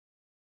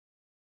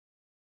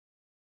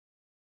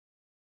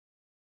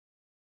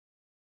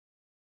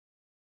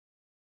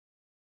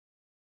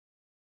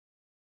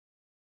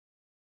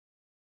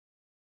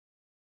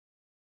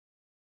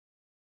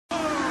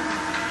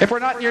If we're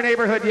not in your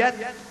neighborhood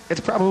yet, it's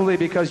probably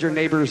because your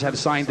neighbors have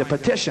signed a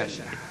petition.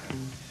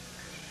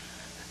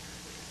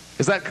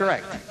 Is that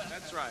correct?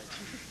 That's right.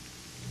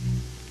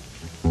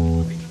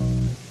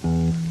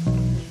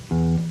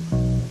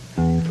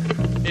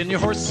 In your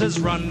horse's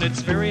run,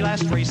 its very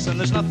last race, and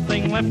there's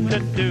nothing left to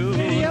do.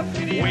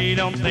 We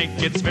don't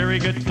think it's very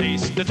good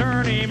taste to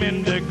turn him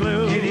into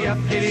glue.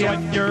 So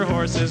if your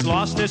horse has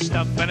lost his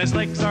stuff and his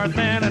legs are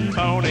thin and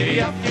bony,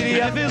 and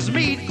if his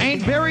meat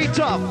ain't very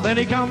tough, then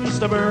he comes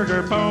to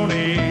Burger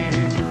Pony.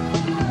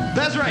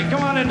 That's right,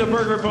 come on into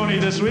Burger Pony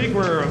this week,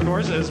 where, of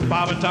course, as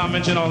Bob and Tom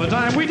mention all the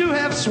time, we do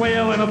have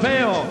swale in a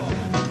pail.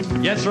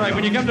 That's right,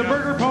 when you come to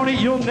Burger Pony,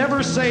 you'll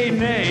never say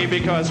nay,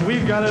 because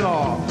we've got it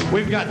all.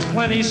 We've got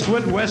plenty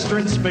squid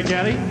western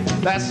spaghetti.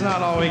 That's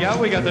not all we got.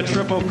 We got the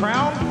Triple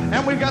Crown,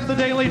 and we've got the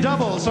Daily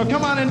Double. So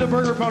come on into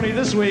Burger Pony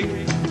this week.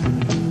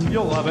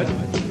 You'll love it.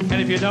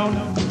 And if you don't,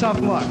 tough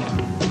luck.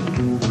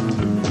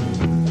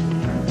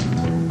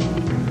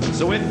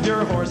 So if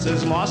your horse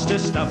has lost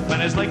his stuff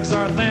and his legs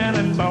are thin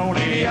and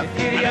bony, and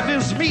if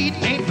his meat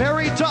ain't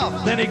very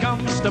tough, then he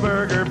comes to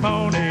Burger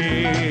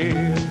Pony.